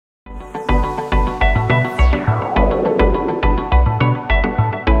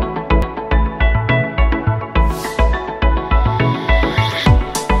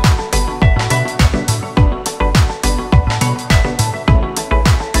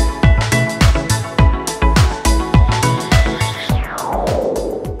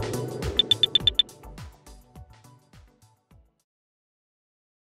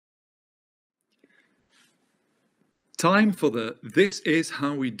time for the This Is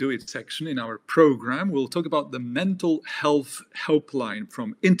How We Do It section in our program. We'll talk about the mental health helpline,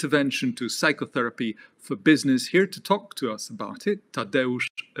 from intervention to psychotherapy for business. Here to talk to us about it, Tadeusz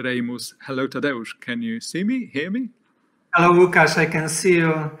Reimus. Hello, Tadeusz. Can you see me, hear me? Hello, Łukasz. I can see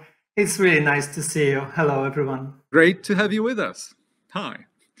you. It's really nice to see you. Hello, everyone. Great to have you with us. Hi.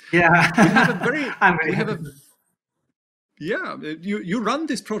 Yeah. We have a very, I'm very happy. Yeah, you run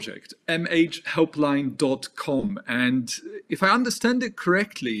this project, mhhelpline.com, and if I understand it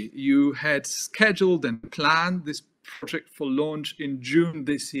correctly, you had scheduled and planned this project for launch in June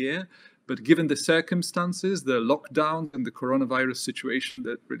this year, but given the circumstances, the lockdown and the coronavirus situation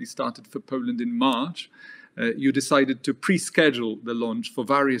that really started for Poland in March, you decided to pre-schedule the launch for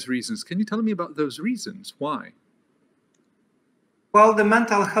various reasons. Can you tell me about those reasons? Why? Well, the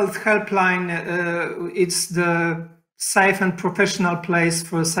mental health helpline, it's the safe and professional place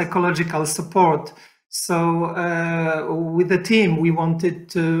for psychological support. So with the team, we wanted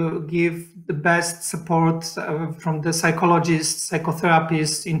to give the best support from the psychologists,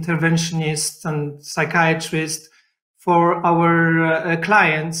 psychotherapists, interventionists, and psychiatrists for our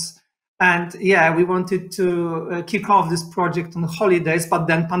clients. And yeah, we wanted to kick off this project on the holidays, but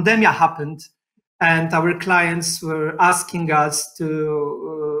then pandemic happened. And our clients were asking us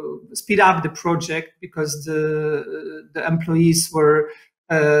to speed up the project because the employees were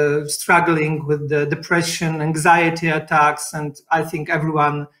struggling with the depression, anxiety attacks. And I think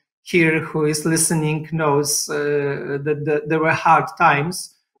everyone here who is listening knows that there were hard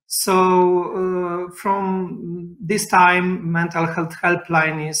times. So from this time, Mental Health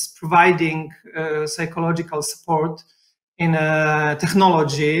Helpline is providing psychological support in a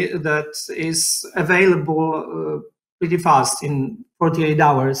technology that is available pretty fast, in 48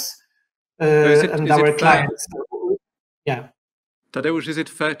 hours. And our clients, yeah. Tadeusz, is it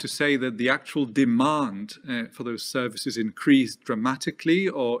fair to say that the actual demand for those services increased dramatically?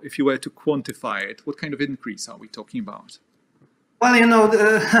 Or if you were to quantify it, what kind of increase are we talking about? Well, you know,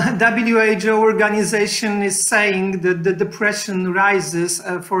 the WHO organization is saying that the depression rises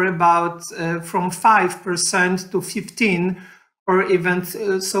for about from 5% to 15%, or even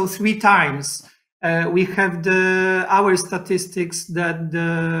so 3 times. We have our statistics that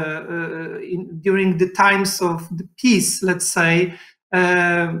during the times of the peace, let's say,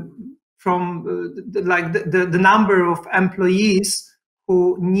 from the number of employees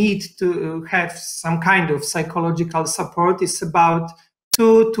who need to have some kind of psychological support is about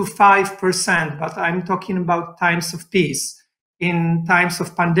 2 to 5%, but I'm talking about times of peace. In times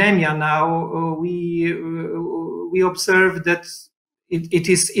of pandemic now, we observe that it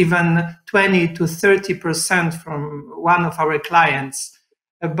is even 20 to 30% from one of our clients.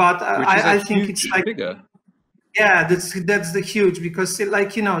 But I think it's like figure. Yeah, that's the huge, because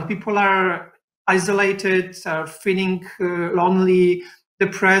like, you know, people are isolated, are feeling lonely,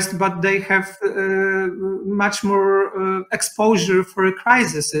 depressed, but they have much more exposure for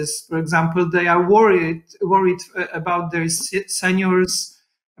crises. For example, they are worried about their seniors,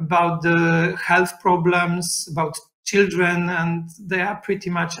 about the health problems, about children, and they are pretty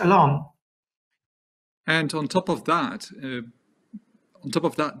much alone. And on top of that,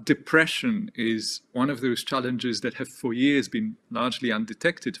 depression is one of those challenges that have for years been largely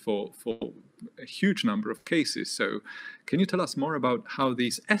undetected for a huge number of cases. So can you tell us more about how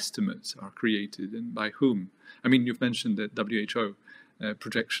these estimates are created and by whom? I mean, you've mentioned the WHO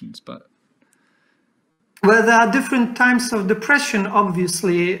projections, but... Well, there are different types of depression,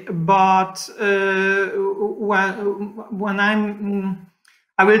 obviously, but when I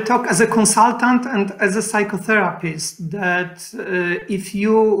will talk as a consultant and as a psychotherapist, that if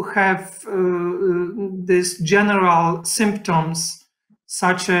you have these general symptoms,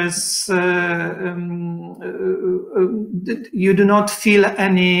 such as you do not feel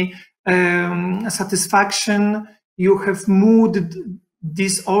any satisfaction, you have mood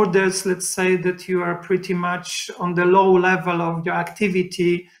disorders, let's say that you are pretty much on the low level of your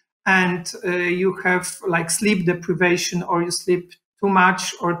activity, and you have like sleep deprivation, or you sleep too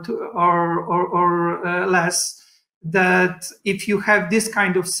much or less, that if you have this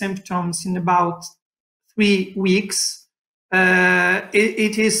kind of symptoms in about 3 weeks,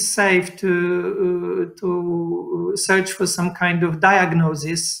 it is safe to search for some kind of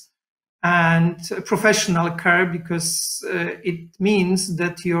diagnosis and professional care, because it means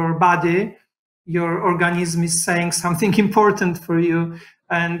that your body, your organism is saying something important for you,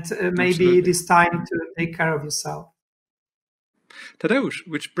 and maybe Absolutely. It is time to take care of yourself. Tadeusz,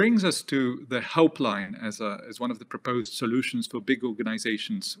 which brings us to the helpline as one of the proposed solutions for big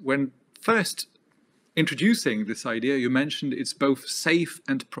organizations. When first introducing this idea, you mentioned it's both safe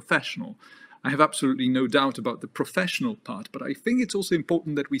and professional. I have absolutely no doubt about the professional part, but I think it's also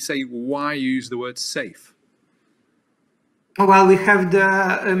important that we say why use the word safe. Well, we have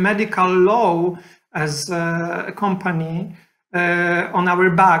the medical law as a company on our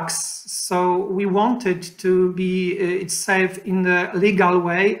backs, so we wanted to be it's safe in the legal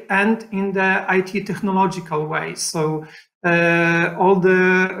way and in the IT technological way. So all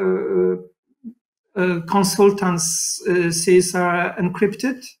the consultancies are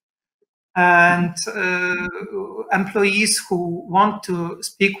encrypted, and employees who want to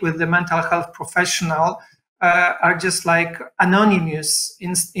speak with the mental health professional are just like anonymous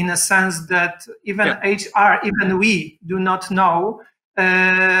in a sense that even HR, even we do not know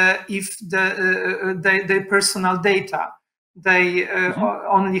if the personal data. They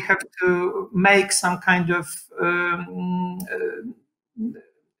only have to make some kind of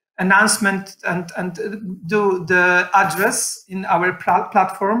announcement and do the address in our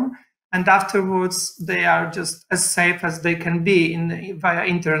platform, and afterwards they are just as safe as they can be via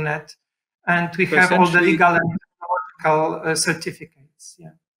internet. And we have all the legal and technological certificates.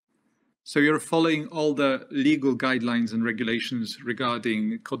 Yeah. So you're following all the legal guidelines and regulations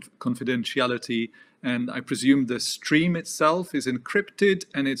regarding confidentiality, and I presume the stream itself is encrypted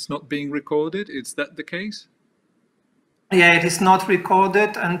and it's not being recorded. Is that the case? Yeah, it is not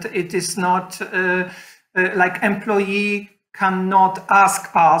recorded, and it is not like employee cannot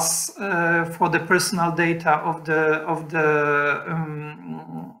ask us for the personal data of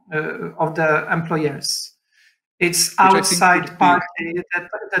the employers. It's outside party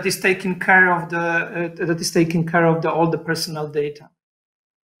that is taking care of all the personal data.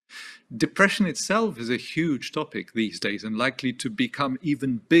 Depression itself is a huge topic these days and likely to become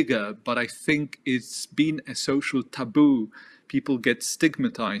even bigger, but I think it's been a social taboo. People get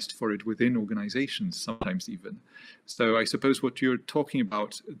stigmatized for it within organizations, sometimes even. So I suppose what you're talking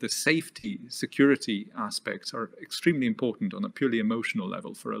about, the safety, security aspects are extremely important on a purely emotional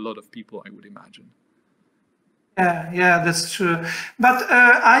level for a lot of people, I would imagine. Yeah, that's true. But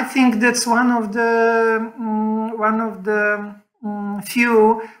I think that's one of the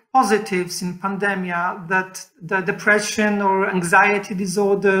few positives in pandemia, that the depression or anxiety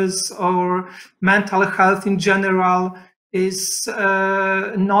disorders or mental health in general is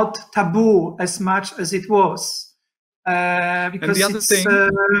not taboo as much as it was. Because and the other thing,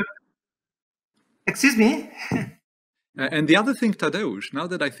 excuse me? And the other thing, Tadeusz, now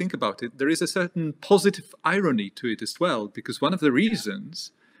that I think about it, there is a certain positive irony to it as well, because one of the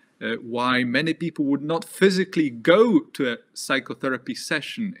reasons why many people would not physically go to a psychotherapy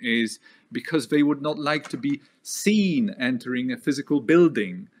session is because they would not like to be seen entering a physical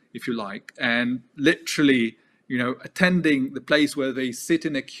building, if you like, and literally, attending the place where they sit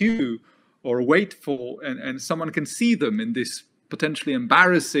in a queue or wait for, and someone can see them in this potentially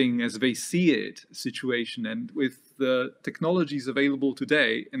embarrassing, as they see it, situation. And with the technologies available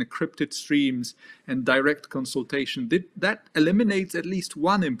today, encrypted streams and direct consultation, that eliminates at least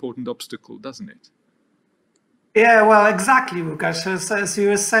one important obstacle, doesn't it? Yeah, well, exactly, Łukasz. As you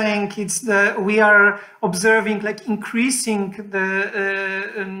were saying, we are observing like increasing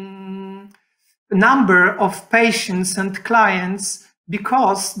the number of patients and clients,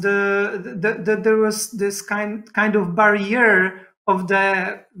 because there was this kind of barrier of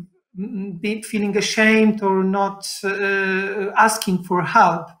the feeling ashamed or not asking for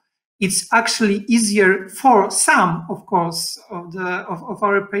help. It's actually easier for some, of course, of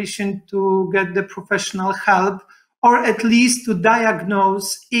our patient to get the professional help, or at least to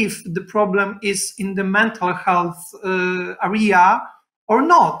diagnose if the problem is in the mental health area or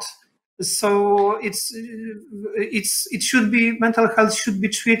not. So mental health should be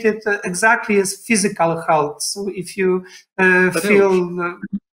treated exactly as physical health. So if you feel,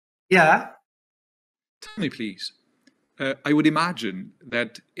 yeah. Tell me, please. I would imagine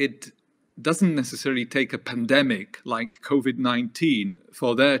that it doesn't necessarily take a pandemic like COVID-19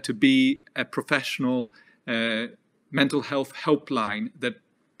 for there to be a professional mental health helpline that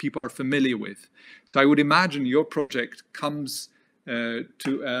people are familiar with. So I would imagine your project comes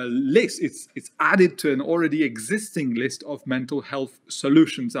to a list. It's added to an already existing list of mental health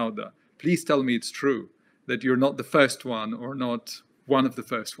solutions out there. Please tell me it's true, that you're not the first one or not one of the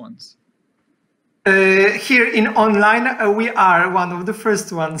first ones. Here in online, we are one of the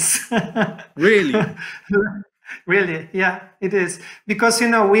first ones. Really? Really, yeah, it is, because we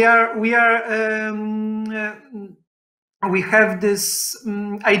have this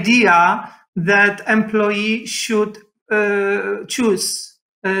idea that employee should choose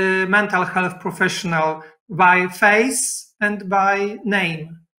a mental health professional by face and by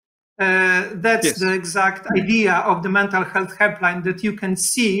name. That's Yes. the exact idea of the mental health helpline, that you can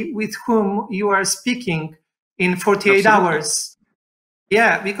see with whom you are speaking in 48 Absolutely. hours.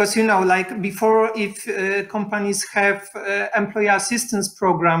 Yeah, because, you know, like before, if companies have employee assistance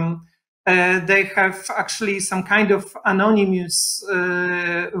program, they have actually some kind of anonymous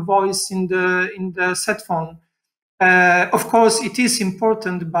voice in the set phone. Of course, it is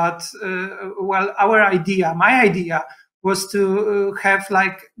important, but well, my idea was to have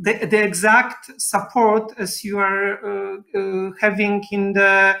like the exact support as you are having in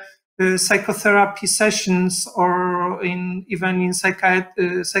the psychotherapy sessions, or even in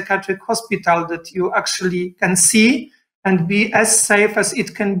psychiatric hospital, that you actually can see and be as safe as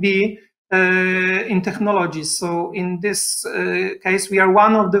it can be in technology. So in this case, we are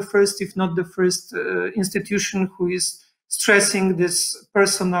one of the first, if not the first, institution who is stressing this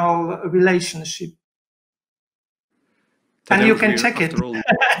personal relationship. And you can check it all,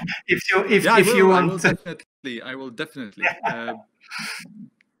 if you want. I will definitely.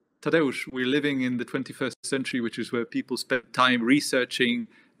 Tadeusz, we're living in the 21st century, which is where people spend time researching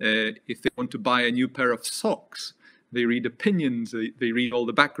if they want to buy a new pair of socks. They read opinions, they read all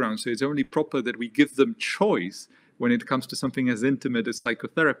the background. So it's only proper that we give them choice when it comes to something as intimate as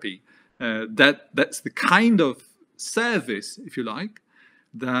psychotherapy. That's the kind of service, if you like,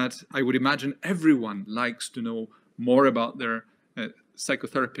 that I would imagine everyone likes to know more about their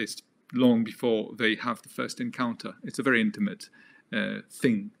psychotherapist long before they have the first encounter. It's a very intimate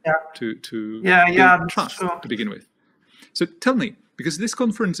thing to build trust to begin with. So tell me, because this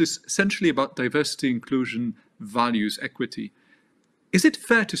conference is essentially about diversity, inclusion, values, equity, is it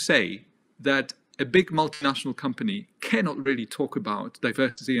fair to say that a big multinational company cannot really talk about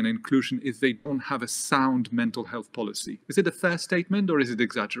diversity and inclusion if they don't have a sound mental health policy? Is it a fair statement, or is it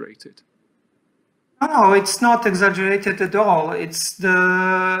exaggerated? No, it's not exaggerated at all. It's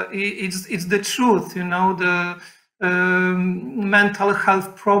the truth. You know, the mental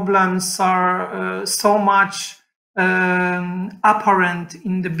health problems are so much apparent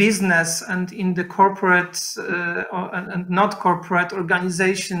in the business and in the corporate and not corporate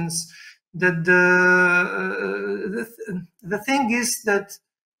organizations, that the thing is that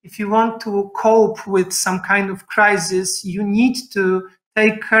if you want to cope with some kind of crisis, you need to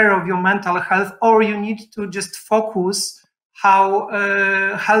take care of your mental health, or you need to just focus how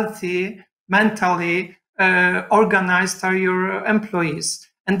healthy, mentally organized are your employees.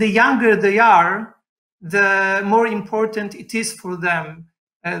 And the younger they are, the more important it is for them.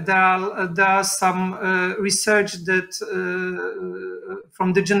 There are some research that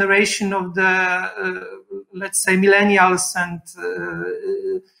from the generation of the let's say millennials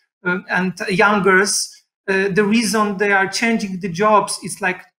and youngers, the reason they are changing the jobs is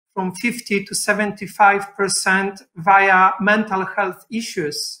like from 50 to 75% via mental health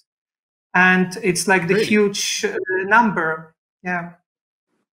issues, and it's like the huge number. Yeah.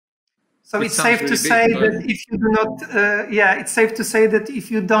 So it's safe to say that if you do not, it's safe to say that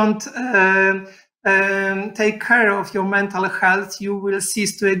if you don't take care of your mental health, you will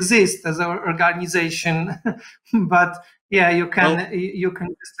cease to exist as an organization. But yeah, you can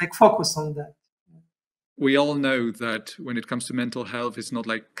just like focus on that. We all know that when it comes to mental health, it's not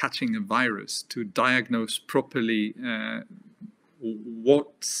like catching a virus. To diagnose properly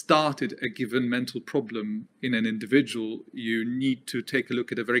what started a given mental problem in an individual, you need to take a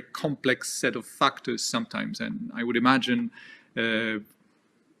look at a very complex set of factors sometimes. And I would imagine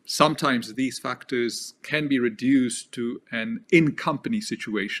sometimes these factors can be reduced to an in-company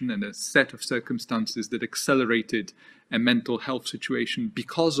situation and a set of circumstances that accelerated a mental health situation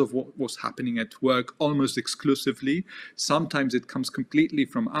because of what was happening at work almost exclusively. Sometimes it comes completely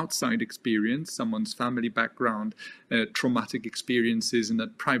from outside experience, someone's family background, traumatic experiences in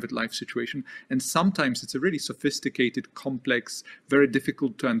that private life situation. And sometimes it's a really sophisticated, complex, very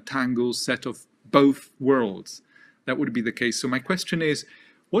difficult to untangle set of both worlds. That would be the case. So my question is,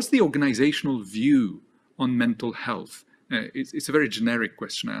 what's the organizational view on mental health? It's a very generic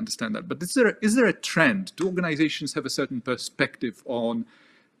question, I understand that. But is there a trend? Do organizations have a certain perspective on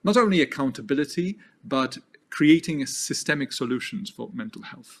not only accountability, but creating systemic solutions for mental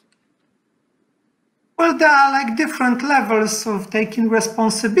health? Well, there are like different levels of taking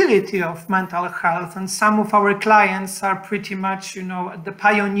responsibility of mental health. And some of our clients are pretty much, you know, the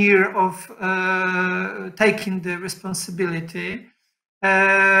pioneer of taking the responsibility.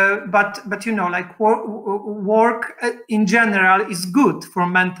 But you know, like work in general is good for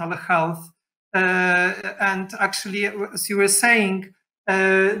mental health, and actually, as you were saying,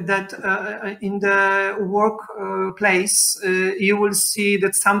 that in the workplace you will see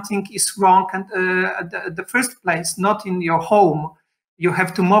that something is wrong, and at the first place, not in your home. you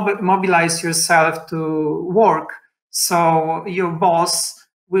have to mobilize yourself to work. So your boss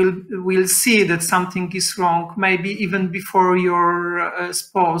will see that something is wrong, maybe even before your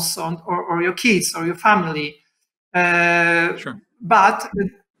spouse or your kids or your family. Sure. But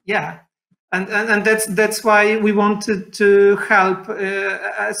yeah, and that's why we wanted to help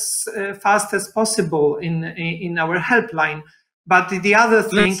as fast as possible in our helpline. But the other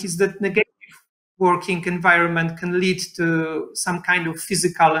thing is that negative working environment can lead to some kind of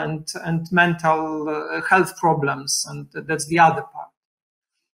physical and mental health problems, and that's the other part.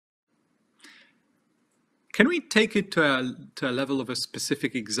 Can we take it to a level of a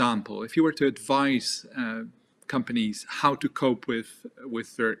specific example? If you were to advise companies how to cope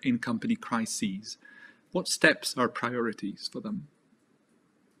with their in-company crises, what steps are priorities for them?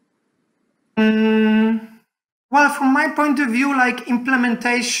 Well, from my point of view, like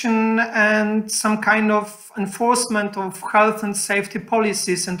implementation and some kind of enforcement of health and safety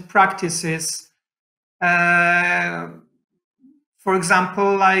policies and practices. For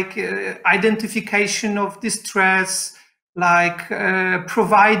example, like identification of distress, like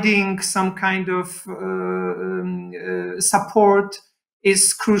providing some kind of support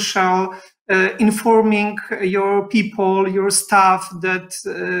is crucial. Informing your people, your staff that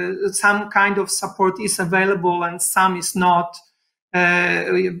some kind of support is available and some is not.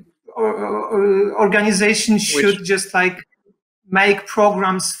 Organizations should just like make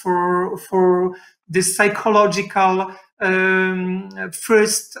programs for this psychological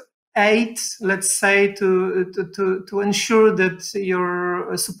first aid, let's say, to ensure that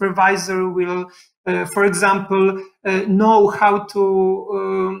your supervisor will, for example, know how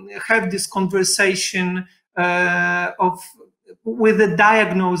to have this conversation with the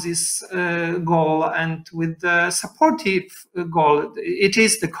diagnosis goal and with the supportive goal. It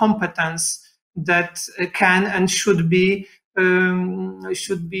is the competence that can and should be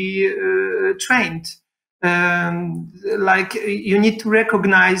trained. Like you need to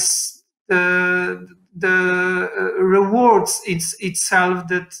recognize the rewards itself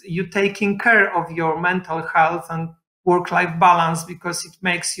that you taking care of your mental health and work-life balance, because it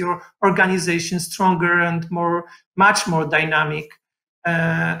makes your organization stronger and much more dynamic.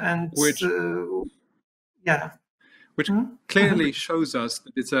 Which clearly shows us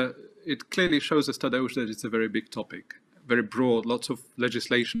that it clearly shows us, Tadeusz, that it's a very big topic, very broad, lots of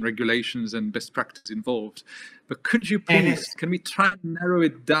legislation, regulations, and best practice involved. But could you please, can we try and narrow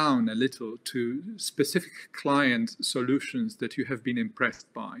it down a little to specific client solutions that you have been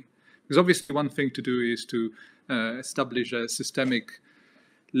impressed by? Because obviously one thing to do is to establish a systemic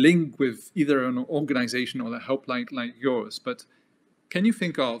link with either an organization or a helpline like yours. But can you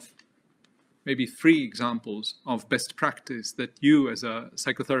think of maybe 3 examples of best practice that you as a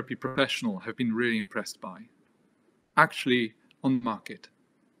psychotherapy professional have been really impressed by, actually on the market?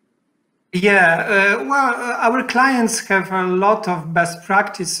 Yeah, well, our clients have a lot of best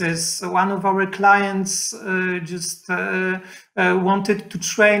practices. One of our clients just wanted to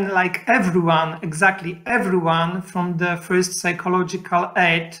train like everyone, exactly everyone, from the first psychological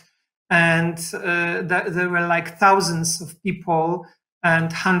aid. And there were like thousands of people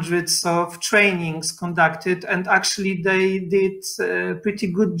and hundreds of trainings conducted. And actually they did a pretty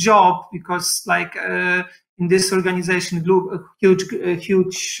good job, because like in this organization,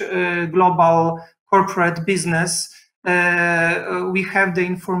 huge global corporate business, we have the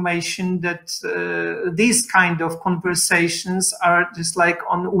information that these kind of conversations are just like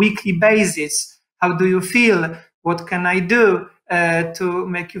on weekly basis. How do you feel? What can I do to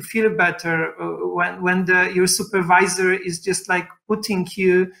make you feel better? When your supervisor is just like putting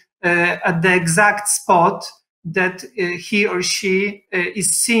you at the exact spot that he or she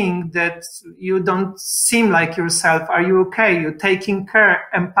is seeing that you don't seem like yourself. Are you okay? You're taking care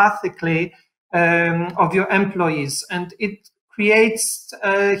empathically of your employees. And it creates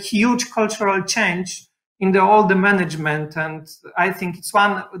a huge cultural change in all the management. And I think it's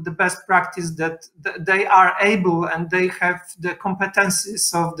one of the best practice that they are able, and they have the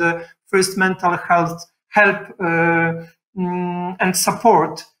competencies of the first mental health help and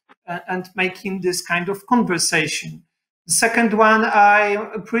support, and making this kind of conversation. The second one,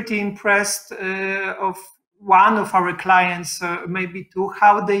 I'm pretty impressed of one of our clients, maybe 2,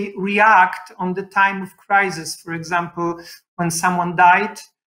 how they react on the time of crisis. For example, when someone died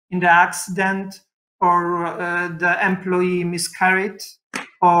in the accident, or the employee miscarried,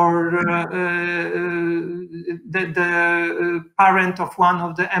 or the parent of one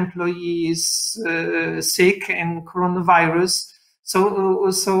of the employees sick in coronavirus.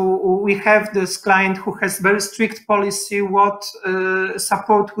 So we have this client who has very strict policy what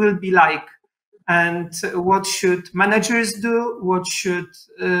support will be like. and what should managers do, what should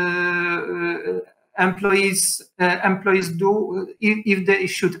employees do, if they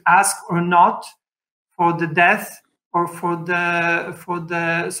should ask or not for the death or for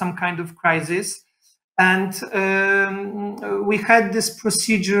the some kind of crisis. And we had this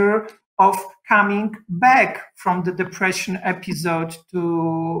procedure of coming back from the depression episode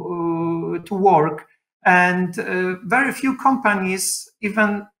to work, and very few companies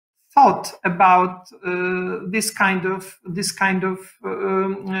even thought about this kind of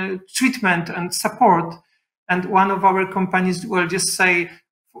treatment and support. And one of our companies will just say,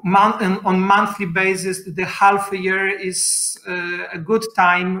 on monthly basis, the half a year is a good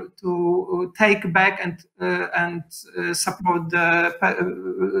time to take back and support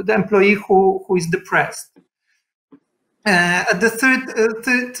the employee who is depressed. The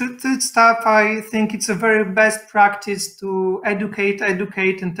third stuff, I think it's a very best practice to educate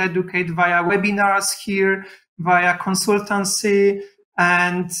via webinars here, via consultancy.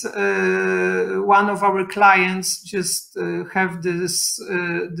 And one of our clients just have this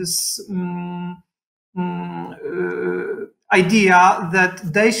idea that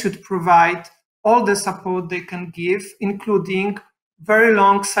they should provide all the support they can give, including very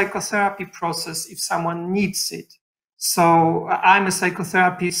long psychotherapy process if someone needs it. So I'm a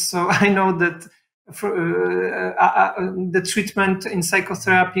psychotherapist, so I know that the treatment in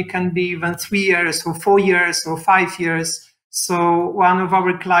psychotherapy can be even 3 years or 4 years or 5 years. So one of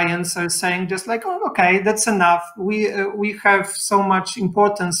our clients are saying just like, oh, okay, that's enough. We have so much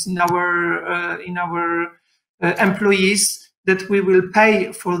importance in our employees that we will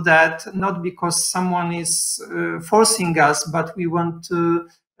pay for that, not because someone is forcing us, but we want to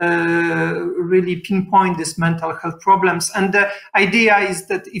really pinpoint these mental health problems. And the idea is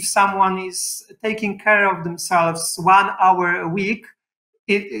that if someone is taking care of themselves 1 hour a week,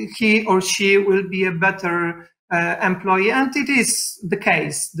 he or she will be a better employee. And it is the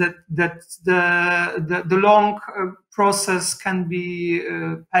case that the long process can be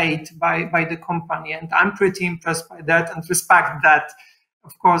paid by the company. And I'm pretty impressed by that and respect that.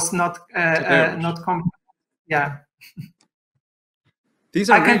 Of course, not yeah. These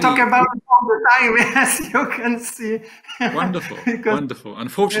are I can talk about it all the time, as you can see. Wonderful, wonderful.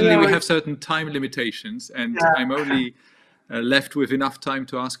 Unfortunately, we have certain time limitations, and I'm only left with enough time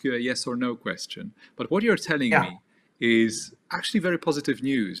to ask you a yes or no question. But what you're telling me is actually very positive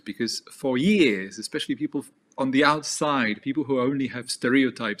news, because for years, especially people on the outside, people who only have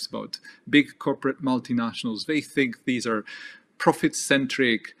stereotypes about big corporate multinationals, they think these are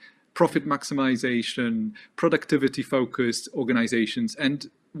profit-centric, profit maximization, productivity-focused organizations.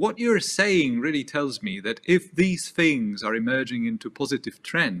 And what you're saying really tells me that if these things are emerging into positive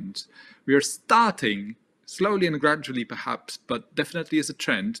trends, we are starting, slowly and gradually perhaps, but definitely as a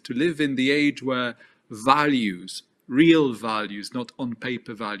trend, to live in the age where values, real values, not on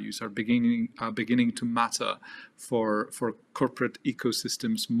paper values, are beginning to matter for corporate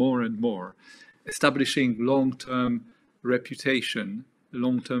ecosystems more and more, establishing long-term reputation,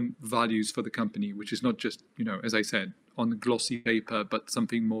 long-term values for the company, which is not just, as I said, on glossy paper, but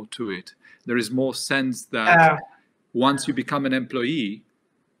something more to it. There is more sense that once you become an employee,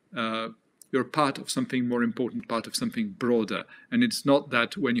 you're part of something more important, part of something broader. And it's not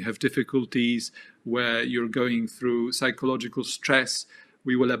that when you have difficulties, where you're going through psychological stress,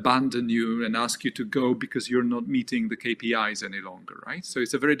 we will abandon you and ask you to go because you're not meeting the KPIs any longer, right? So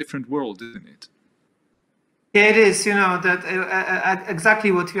it's a very different world, isn't it? It is, that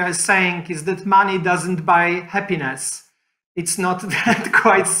exactly what you are saying is that money doesn't buy happiness. It's not that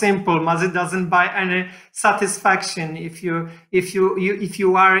quite simple. Money doesn't buy any satisfaction. If you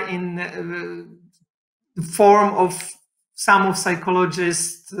are in the form of some of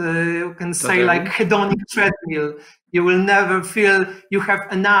psychologists can say like hedonic treadmill, you will never feel you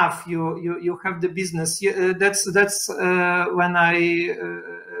have enough. You have the business. That's when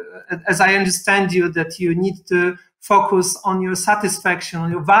as I understand you, that you need to focus on your satisfaction,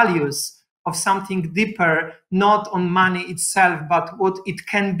 on your values of something deeper, not on money itself, but what it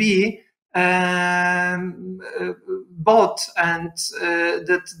can be bought, and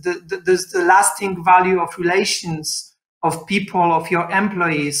there's the lasting value of relations, of people, of your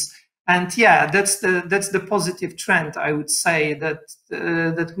employees. And that's the positive trend, I would say,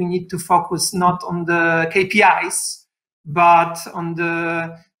 that we need to focus not on the KPIs, but on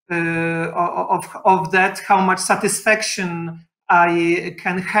the of that, how much satisfaction I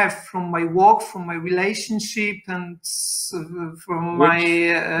can have from my work, from my relationship, and from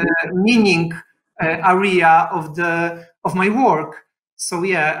my meaning area of my work. So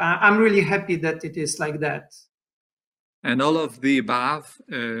I'm really happy that it is like that. And all of the above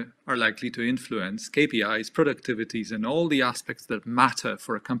are likely to influence KPIs, productivities, and all the aspects that matter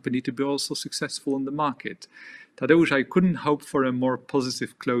for a company to be also successful in the market. Tadeusz, I couldn't hope for a more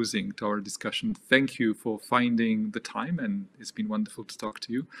positive closing to our discussion. Thank you for finding the time, and it's been wonderful to talk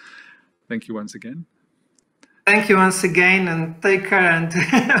to you. Thank you once again. Thank you once again, and take care, and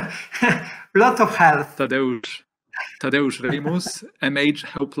lot of health. Tadeusz Reimus,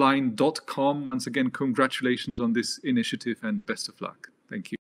 mhhelpline.com. Once again, congratulations on this initiative and best of luck.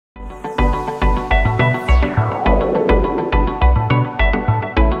 Thank you.